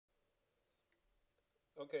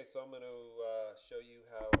Okay, so I'm going to show you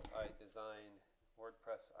how I design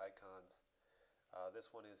WordPress icons.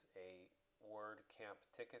 This one is a WordCamp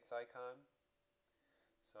tickets icon.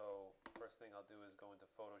 So first thing I'll do is go into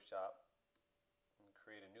Photoshop and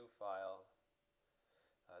create a new file.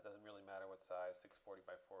 It doesn't really matter what size, 640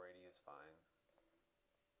 by 480 is fine.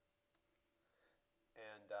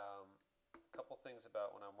 And a couple things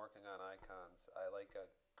about when I'm working on icons. I like a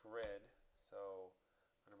grid, so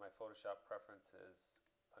under my Photoshop preferences,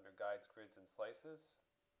 under guides, grids, and slices,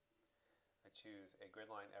 I choose a grid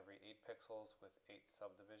line every 8 pixels with 8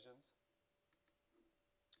 subdivisions.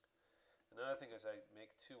 Another thing is I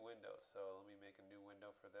make 2 windows, so let me make a new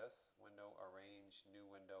window for this. Window arrange, new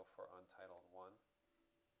window for untitled 1.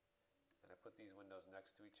 And I put these windows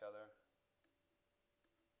next to each other.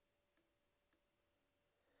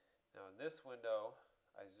 Now in this window,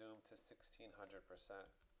 I zoom to 1600%.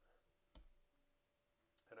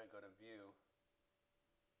 And I go to View,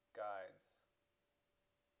 Guides.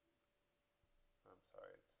 I'm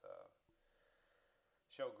sorry, it's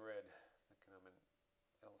Show Grid. Thinking I'm an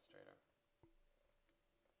Illustrator.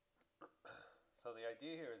 So the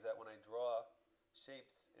idea here is that when I draw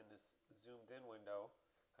shapes in this zoomed in window,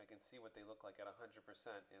 I can see what they look like at 100%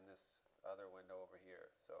 in this other window over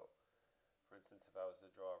here. So for instance, if I was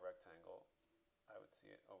to draw a rectangle, I would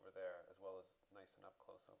see it over there as well as nice and up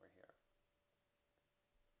close over here.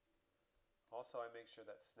 Also, I make sure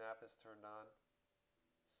that snap is turned on,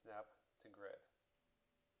 snap to grid.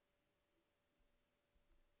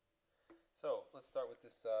 So let's start with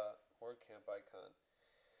this WordCamp icon.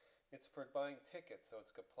 It's for buying tickets, so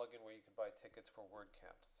it's a plugin where you can buy tickets for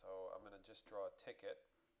WordCamps. So I'm going to just draw a ticket,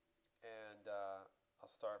 and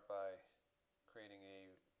I'll start by creating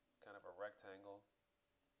a kind of a rectangle.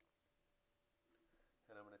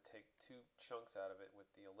 And I'm going to take 2 chunks out of it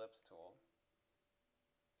with the ellipse tool,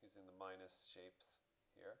 using the minus shapes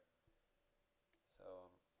here. So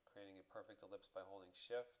I'm creating a perfect ellipse by holding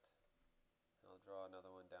Shift, and I'll draw another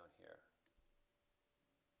one down here.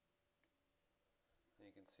 And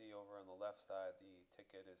you can see over on the left side the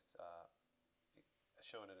ticket is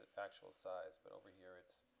shown at its actual size, but over here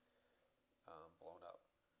it's blown up.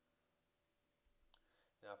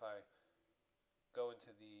 Now if I go into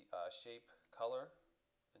the shape color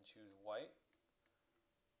and choose white,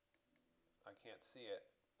 I can't see it,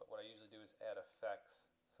 but what I usually do is add effects.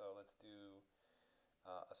 So let's do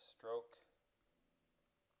a stroke.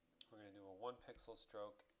 We're going to do a 1 pixel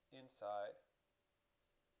stroke inside.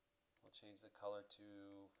 We'll change the color to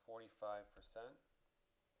 45%.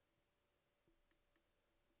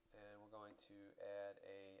 And we're going to add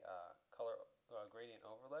a color gradient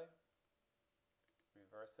overlay.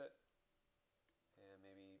 Reverse it. And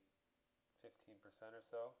maybe 15% or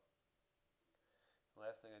so. The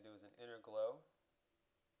last thing I do is an inner glow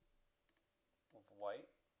with white.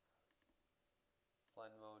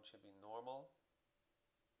 Blend mode should be normal.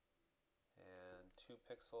 And 2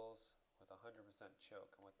 pixels with 100%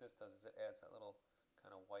 choke. And what this does is it adds that little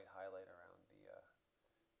kind of white highlight around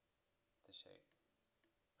the shape.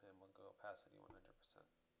 And we'll go opacity 100%.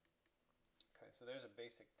 Okay, so there's a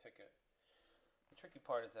basic ticket. The tricky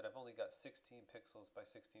part is that I've only got 16 pixels by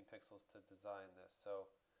 16 pixels to design this, so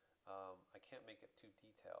I can't make it too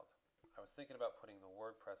detailed. I was thinking about putting the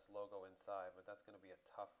WordPress logo inside, but that's going to be a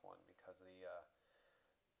tough one because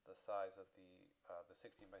the size of the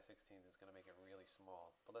 16 by 16s is going to make it really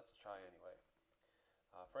small. But let's try anyway.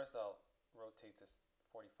 First I'll rotate this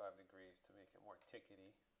 45 degrees to make it more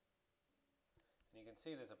tickety. And you can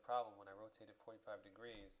see there's a problem when I rotate it 45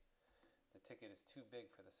 degrees. The ticket is too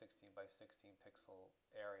big for the 16 by 16 pixel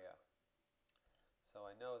area. So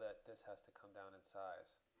I know that this has to come down in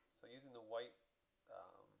size. So using the white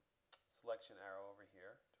selection arrow over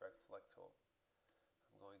here, direct select tool,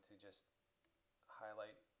 I'm going to just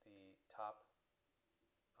highlight the top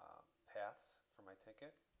paths for my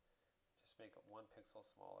ticket. Just make it 1 pixel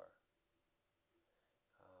smaller.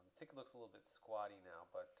 The ticket looks a little bit squatty now,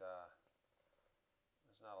 but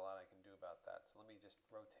there's not a lot I can do about that. So let me just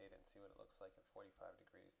rotate it and see what it looks like at 45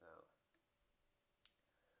 degrees now.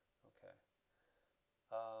 Okay.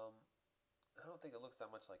 I don't think it looks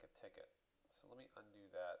that much like a ticket. So let me undo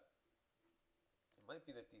that. It might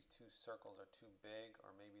be that these 2 circles are too big,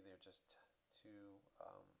 or maybe they're just too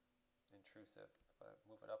intrusive. If I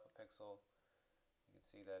move it up a pixel, you can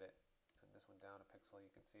see that and this one down a pixel,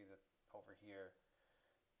 you can see that over here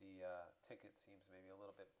the ticket seems maybe a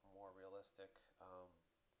little bit more realistic.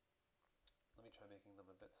 Let me try making them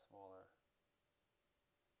a bit smaller.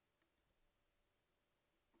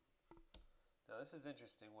 Now this is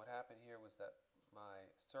interesting. What happened here was that my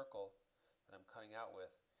circle that I'm cutting out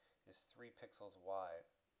with is 3 pixels wide,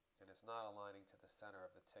 and it's it's not aligning to the center of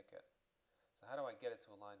the ticket. So how do I get it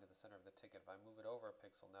to align to the center of the ticket? If I move it over a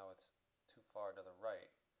pixel, now it's too far to the right.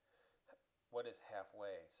 What is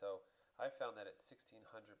halfway? So I found that at 1600%,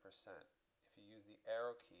 if you use the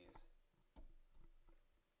arrow keys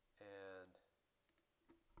and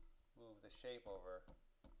move the shape over,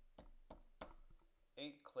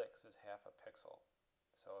 8 clicks is half a pixel.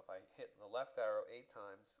 So if I hit the left arrow 8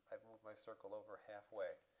 times, I've moved my circle over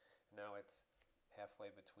halfway. Now it's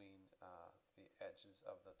halfway between the edges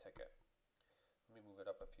of the ticket. Let me move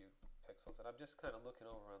it up a few pixels, and I'm just kind of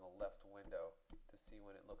looking over on the left window to see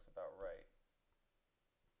when it looks about right.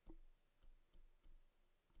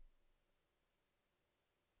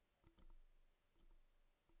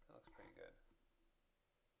 That looks pretty good.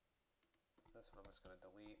 So this one I'm just going to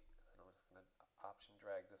delete, and then I'm just going to option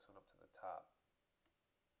drag this one up to the top.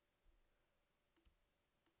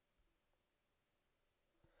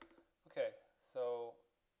 Okay, so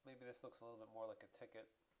maybe this looks a little bit more like a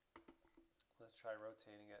ticket. Let's try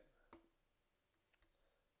rotating it.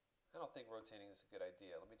 I don't think rotating is a good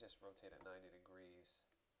idea. Let me just rotate it 90 degrees.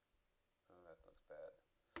 Oh, that looks bad.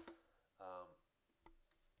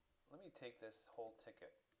 Let me take this whole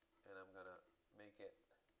ticket and I'm going to make it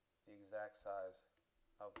the exact size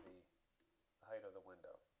of the height of the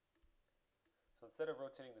window. So instead of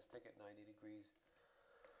rotating this ticket 90 degrees,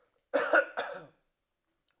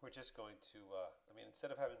 we're just going to,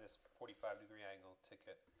 instead of having this 45-degree angle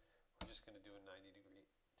ticket, we're just going to do a 90-degree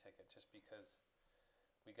ticket just because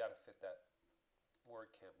we got to fit that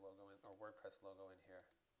WordCamp logo in, or WordPress logo in here.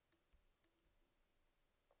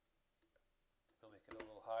 I'll make it a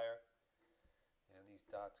little higher, and these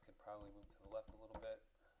dots could probably move to the left a little bit.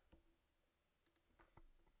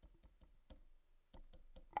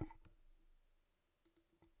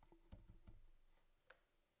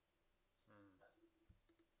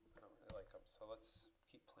 I don't really like them, so let's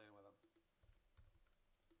keep playing with them.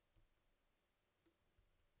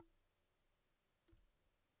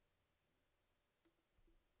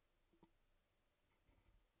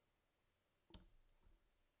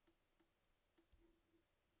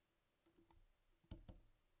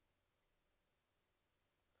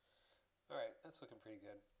 Alright, that's looking pretty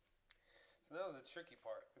good. So now the tricky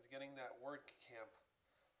part is getting that WordCamp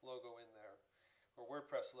logo in there, or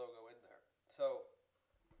WordPress logo in there. So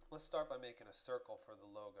let's start by making a circle for the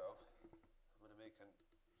logo. I'm going to make a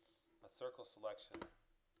circle selection.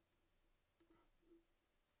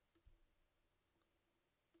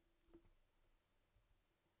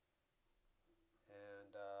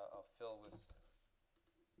 And I'll fill with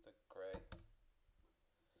the gray.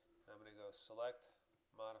 I'm going to go select,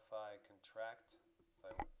 modify, contract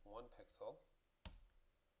by 1 pixel,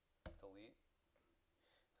 delete.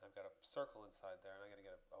 I've got a circle inside there, and I'm going to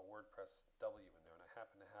get a WordPress W in there, and I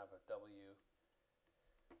happen to have a W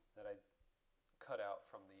that I cut out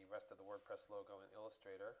from the rest of the WordPress logo in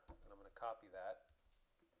Illustrator, and I'm going to copy that,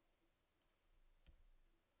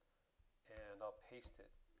 and I'll paste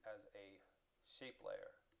it as a shape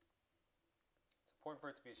layer. It's important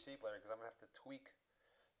for it to be a shape layer because I'm going to have to tweak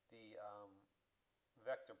the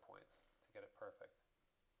vector points to get it perfect.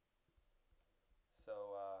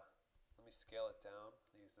 So let me scale it down.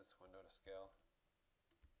 I'll use this window to scale.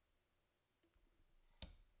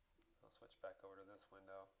 I'll switch back over to this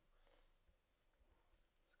window.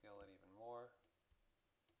 Scale it even more.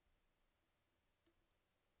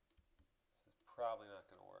 This is probably not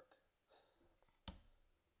going to work.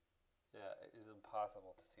 Yeah, it is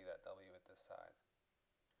impossible to see that W at this size.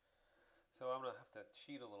 So I'm going to have to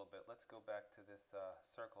cheat a little bit. Let's go back to this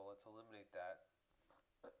circle. Let's eliminate that.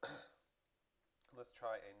 Let's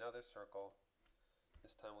try another circle.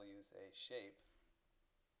 This time we'll use a shape.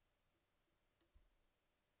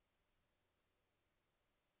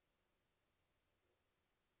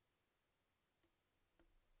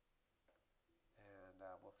 And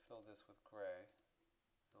we'll fill this with gray.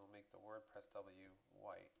 And we'll make the WordPress W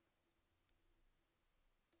white.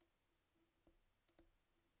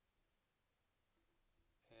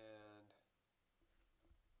 And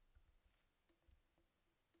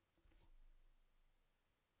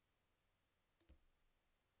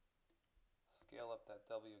scale up that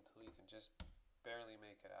W until you can just barely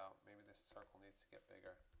make it out. Maybe this circle needs to get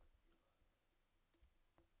bigger.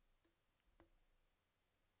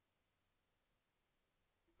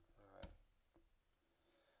 Alright.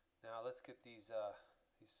 Now let's get these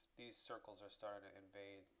circles are starting to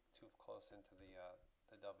invade too close into the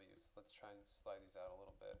W's. Let's try and slide these out a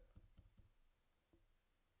little bit.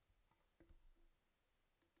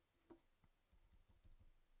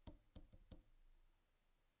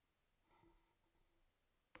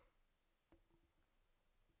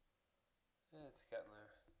 It's getting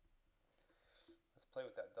there. play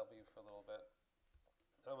with that W for a little bit.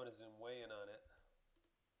 I'm going to zoom way in on it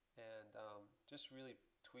and just really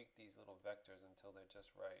tweak these little vectors until they're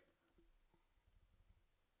just right.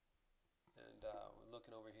 And we're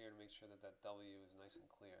looking over here to make sure that that W is nice and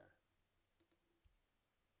clear.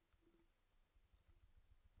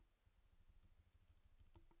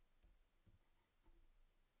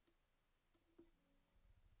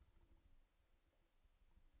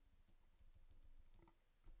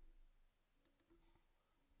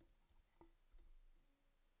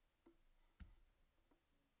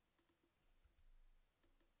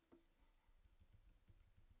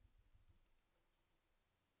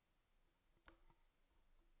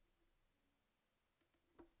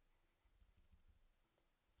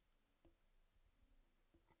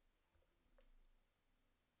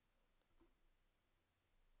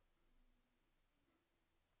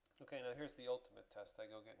 Okay, now here's the ultimate test. I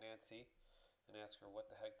go get Nancy and ask her what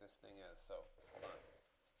the heck this thing is. So, hold on.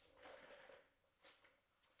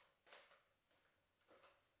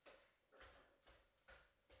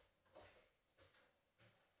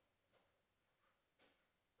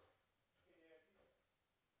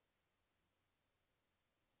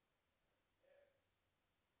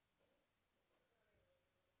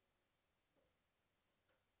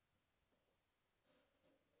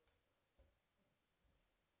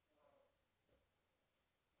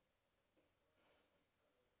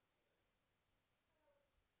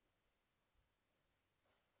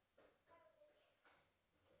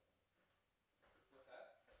 What's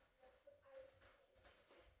that?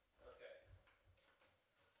 Okay.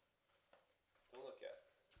 Don't look at it.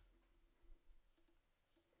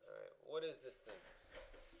 Alright, what is this thing?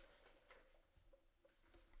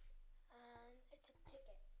 It's a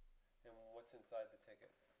ticket. And what's inside the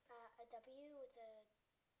ticket? A W with a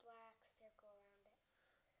black circle around it.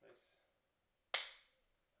 Nice.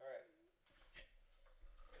 Alright.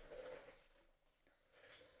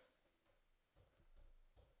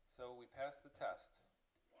 So we passed the test.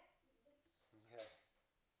 Okay.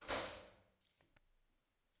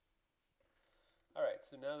 Alright,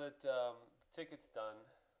 so now that the ticket's done,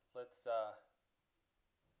 let's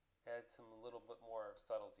add some little bit more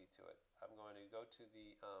subtlety to it. I'm going to go to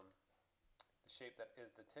the shape that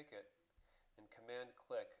is the ticket and command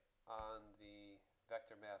click on the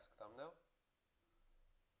vector mask thumbnail.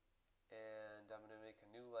 And I'm going to make a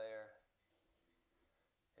new layer,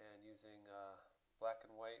 and using black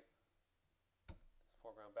and white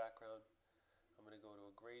foreground background, I'm going to go to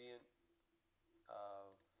a gradient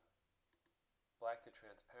of black to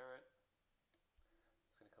transparent.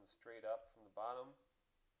 It's going to come straight up from the bottom.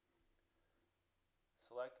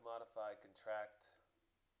 Select, modify, contract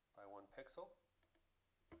by 1 pixel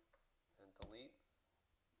and delete.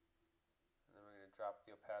 And then we're going to drop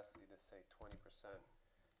the opacity to say 20%.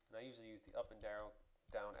 And I usually use the up and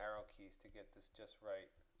down arrow keys to get this just right.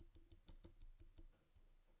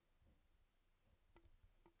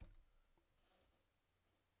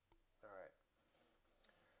 Alright.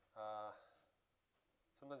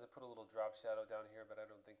 Sometimes I put a little drop shadow down here, but I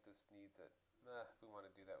don't think this needs it. If we want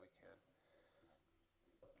to do that, we can.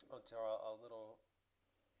 I'll draw a little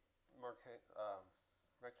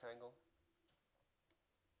rectangle,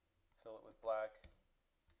 fill it with black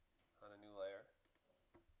on a new layer,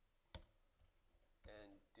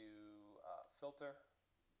 and do filter,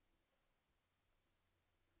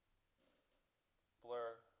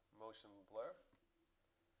 blur, motion blur,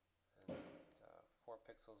 and 4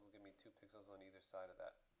 pixels will give me 2 pixels on either side of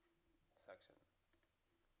that section.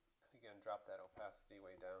 And again, drop that opacity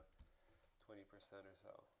way down, 20% or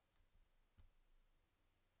so.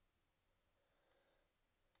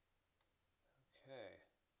 Okay,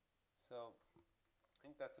 so I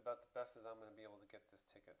think that's about the best as I'm going to be able to get this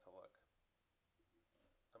ticket to look.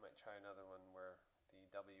 I might try another one where the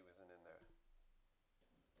W isn't in there.